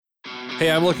Hey,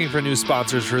 I'm looking for new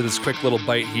sponsors for this quick little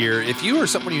bite here. If you or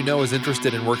someone you know is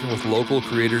interested in working with local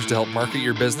creators to help market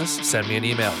your business, send me an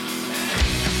email.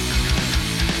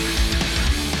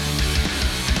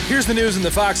 Here's the news in the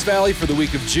Fox Valley for the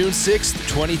week of June 6th,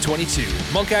 2022.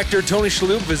 Monk actor Tony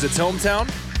Shaloub visits hometown.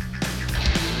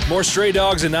 More stray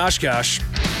dogs in Oshkosh.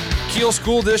 Kiel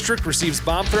School District receives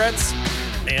bomb threats.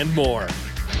 And more.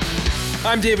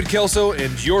 I'm David Kelso,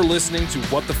 and you're listening to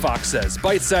What the Fox Says,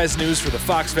 bite-sized news for the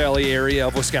Fox Valley area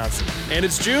of Wisconsin. And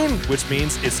it's June, which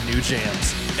means it's new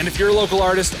jams. And if you're a local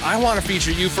artist, I want to feature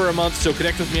you for a month, so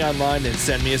connect with me online and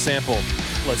send me a sample.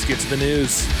 Let's get to the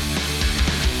news.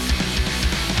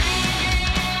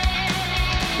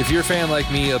 If you're a fan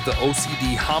like me of the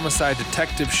OCD homicide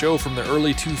detective show from the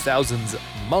early 2000s,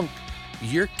 Monk,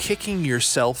 you're kicking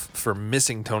yourself for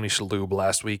missing Tony Shaloub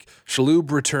last week. Shaloub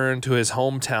returned to his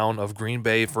hometown of Green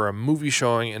Bay for a movie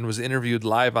showing and was interviewed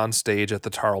live on stage at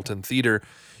the Tarleton Theater.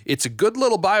 It's a good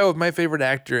little bio of my favorite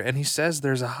actor, and he says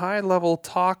there's a high-level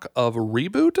talk of a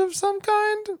reboot of some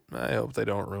kind. I hope they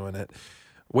don't ruin it.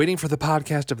 Waiting for the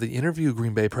podcast of the interview,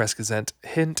 Green Bay Press-Gazette.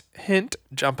 Hint, hint,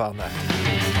 jump on that.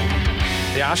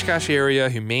 The Oshkosh Area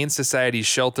Humane Society's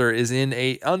shelter is in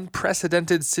an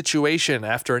unprecedented situation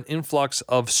after an influx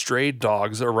of stray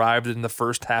dogs arrived in the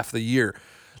first half of the year.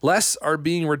 Less are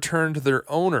being returned to their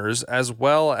owners, as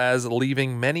well as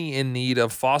leaving many in need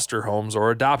of foster homes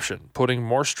or adoption, putting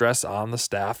more stress on the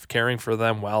staff caring for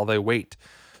them while they wait.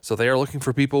 So they are looking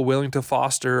for people willing to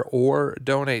foster or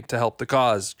donate to help the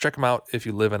cause. Check them out if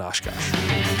you live in Oshkosh.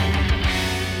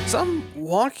 Some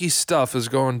wonky stuff is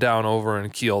going down over in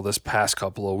Kiel this past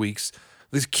couple of weeks.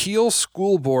 The Kiel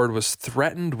School Board was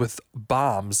threatened with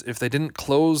bombs if they didn't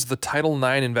close the Title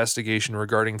IX investigation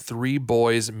regarding 3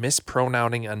 boys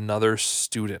mispronouncing another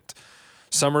student.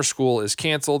 Summer school is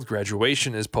canceled,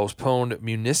 graduation is postponed,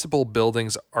 municipal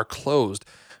buildings are closed.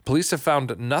 Police have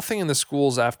found nothing in the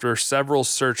schools after several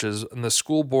searches, and the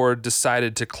school board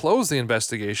decided to close the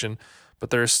investigation. But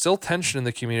there is still tension in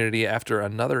the community after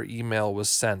another email was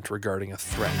sent regarding a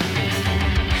threat.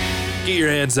 Get your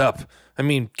hands up.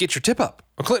 Get your tip up.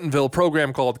 A Clintonville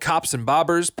program called Cops and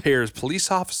Bobbers pairs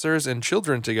police officers and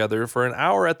children together for an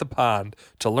hour at the pond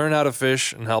to learn how to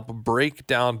fish and help break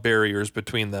down barriers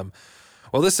between them.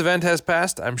 While this event has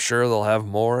passed, I'm sure they'll have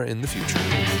more in the future.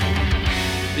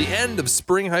 The end of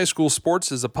spring high school sports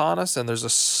is upon us, and there's a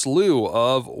slew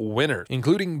of winners,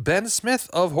 including Ben Smith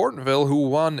of Hortonville, who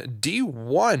won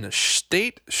D1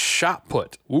 state shot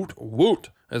put. Woot, woot.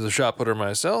 As a shot putter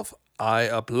myself, I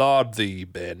applaud thee,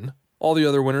 Ben. All the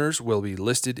other winners will be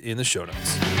listed in the show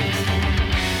notes.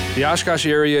 The Oshkosh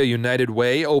Area United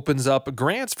Way opens up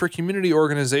grants for community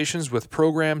organizations with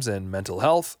programs in mental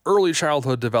health, early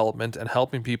childhood development, and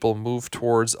helping people move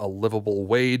towards a livable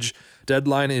wage.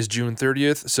 Deadline is June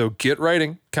 30th, so get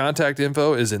writing. Contact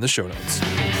info is in the show notes.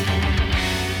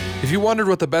 If you wondered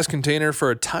what the best container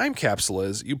for a time capsule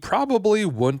is, you probably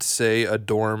wouldn't say a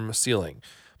dorm ceiling.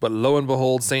 But lo and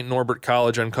behold, St. Norbert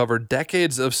College uncovered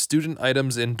decades of student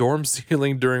items in dorm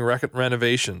ceiling during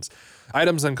renovations.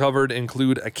 Items uncovered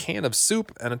include a can of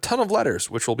soup and a ton of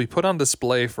letters, which will be put on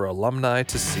display for alumni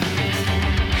to see.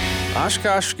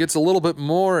 Oshkosh gets a little bit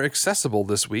more accessible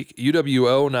this week.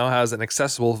 UWO now has an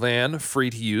accessible van free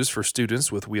to use for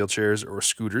students with wheelchairs or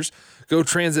scooters. Go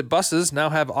Transit buses now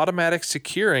have automatic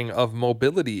securing of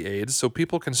mobility aids so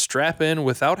people can strap in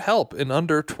without help in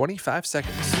under 25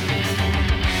 seconds.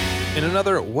 In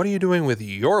another What Are You Doing With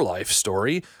Your Life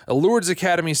story, a Lourdes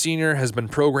Academy senior has been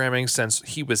programming since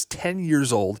he was 10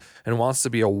 years old and wants to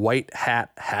be a white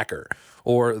hat hacker,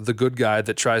 or the good guy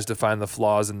that tries to find the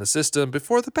flaws in the system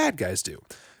before the bad guys do.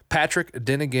 Patrick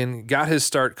Dinnigan got his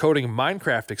start coding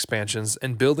Minecraft expansions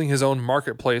and building his own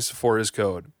marketplace for his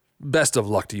code. Best of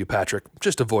luck to you, Patrick.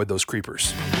 Just avoid those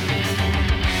creepers.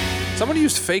 Someone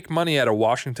used fake money at a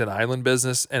Washington Island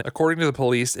business, and according to the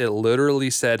police, it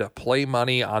literally said play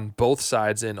money on both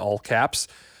sides in all caps.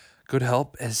 Good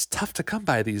help is tough to come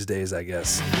by these days, I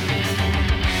guess.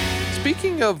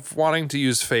 Speaking of wanting to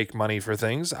use fake money for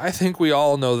things, I think we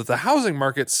all know that the housing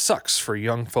market sucks for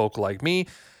young folk like me.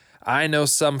 I know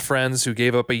some friends who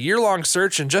gave up a year-long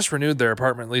search and just renewed their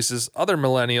apartment leases. Other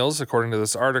millennials, according to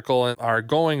this article, are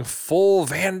going full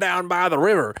van down by the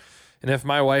river. And if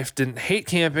my wife didn't hate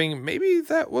camping, maybe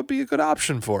that would be a good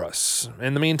option for us.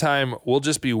 In the meantime, we'll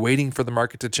just be waiting for the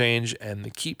market to change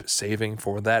and keep saving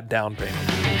for that down payment.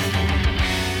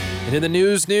 And in the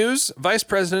news, Vice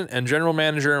President and General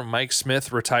Manager Mike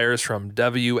Smith retires from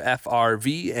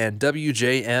WFRV and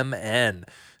WJMN.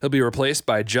 He'll be replaced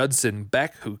by Judson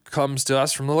Beck, who comes to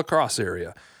us from the La Crosse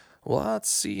area. Well, let's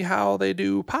see how they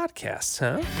do podcasts,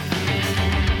 huh?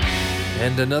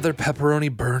 And another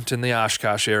pepperoni burnt in the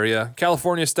Oshkosh area.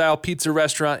 California-style pizza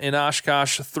restaurant in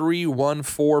Oshkosh,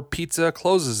 314 Pizza,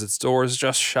 closes its doors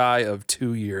just shy of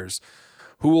 2 years.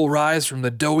 Who will rise from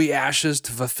the doughy ashes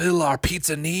to fulfill our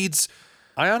pizza needs?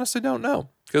 I honestly don't know,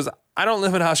 because I don't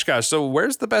live in Oshkosh. So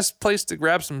where's the best place to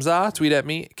grab some za? Tweet at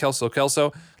me, Kelso.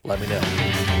 Let me know.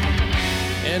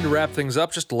 And to wrap things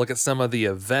up, just to look at some of the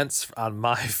events on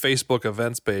my Facebook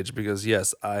events page, because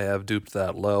yes, I have duped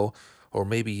that low. Or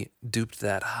maybe duped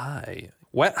that high.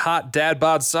 Wet Hot Dad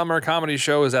Bod Summer Comedy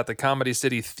Show is at the Comedy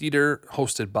City Theater,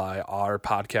 hosted by our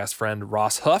podcast friend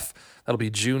Ross Huff. That'll be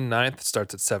June 9th. It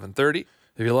starts at 7:30.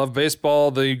 If you love baseball,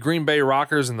 the Green Bay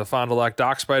Rockers and the Fond du Lac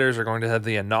Dock Spiders are going to have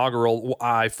the inaugural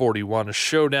I-41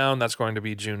 Showdown. That's going to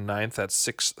be June 9th at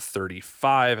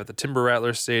 6:35 at the Timber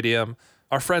Rattler Stadium.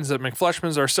 Our friends at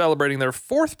McFleshman's are celebrating their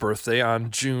 4th birthday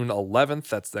on June 11th.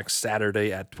 That's next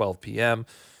Saturday at 12 p.m.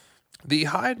 The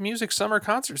Hyde Music Summer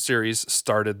Concert Series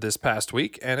started this past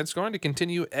week, and it's going to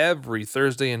continue every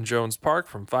Thursday in Jones Park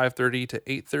from 5:30 to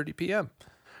 8:30 p.m.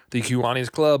 The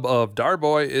Kiwanis Club of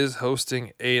Darboy is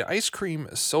hosting an ice cream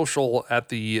social at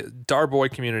the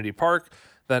Darboy Community Park.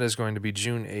 That is going to be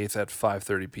June 8th at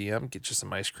 5:30 p.m. Get you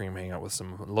some ice cream, hang out with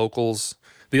some locals.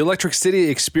 The Electric City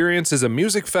Experience is a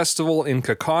music festival in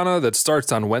Kaukauna that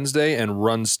starts on Wednesday and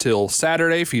runs till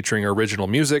Saturday, featuring original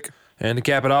music. And to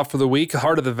cap it off for the week,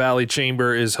 Heart of the Valley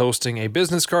Chamber is hosting a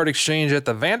business card exchange at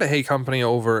the Vandahay Company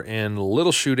over in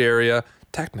Little Chute area,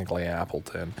 technically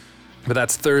Appleton. But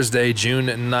that's Thursday, June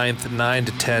 9th, 9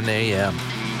 to 10 a.m.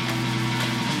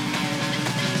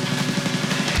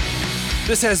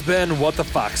 This has been What the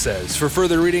Fox Says. For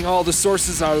further reading, all the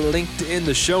sources are linked in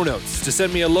the show notes. To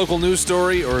send me a local news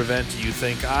story or event you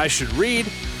think I should read,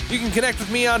 you can connect with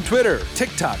me on Twitter,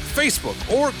 TikTok,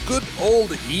 Facebook, or good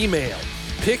old email.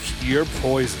 Pick your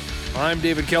poison. I'm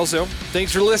David Kelso.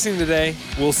 Thanks for listening today.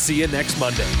 We'll see you next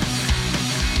Monday.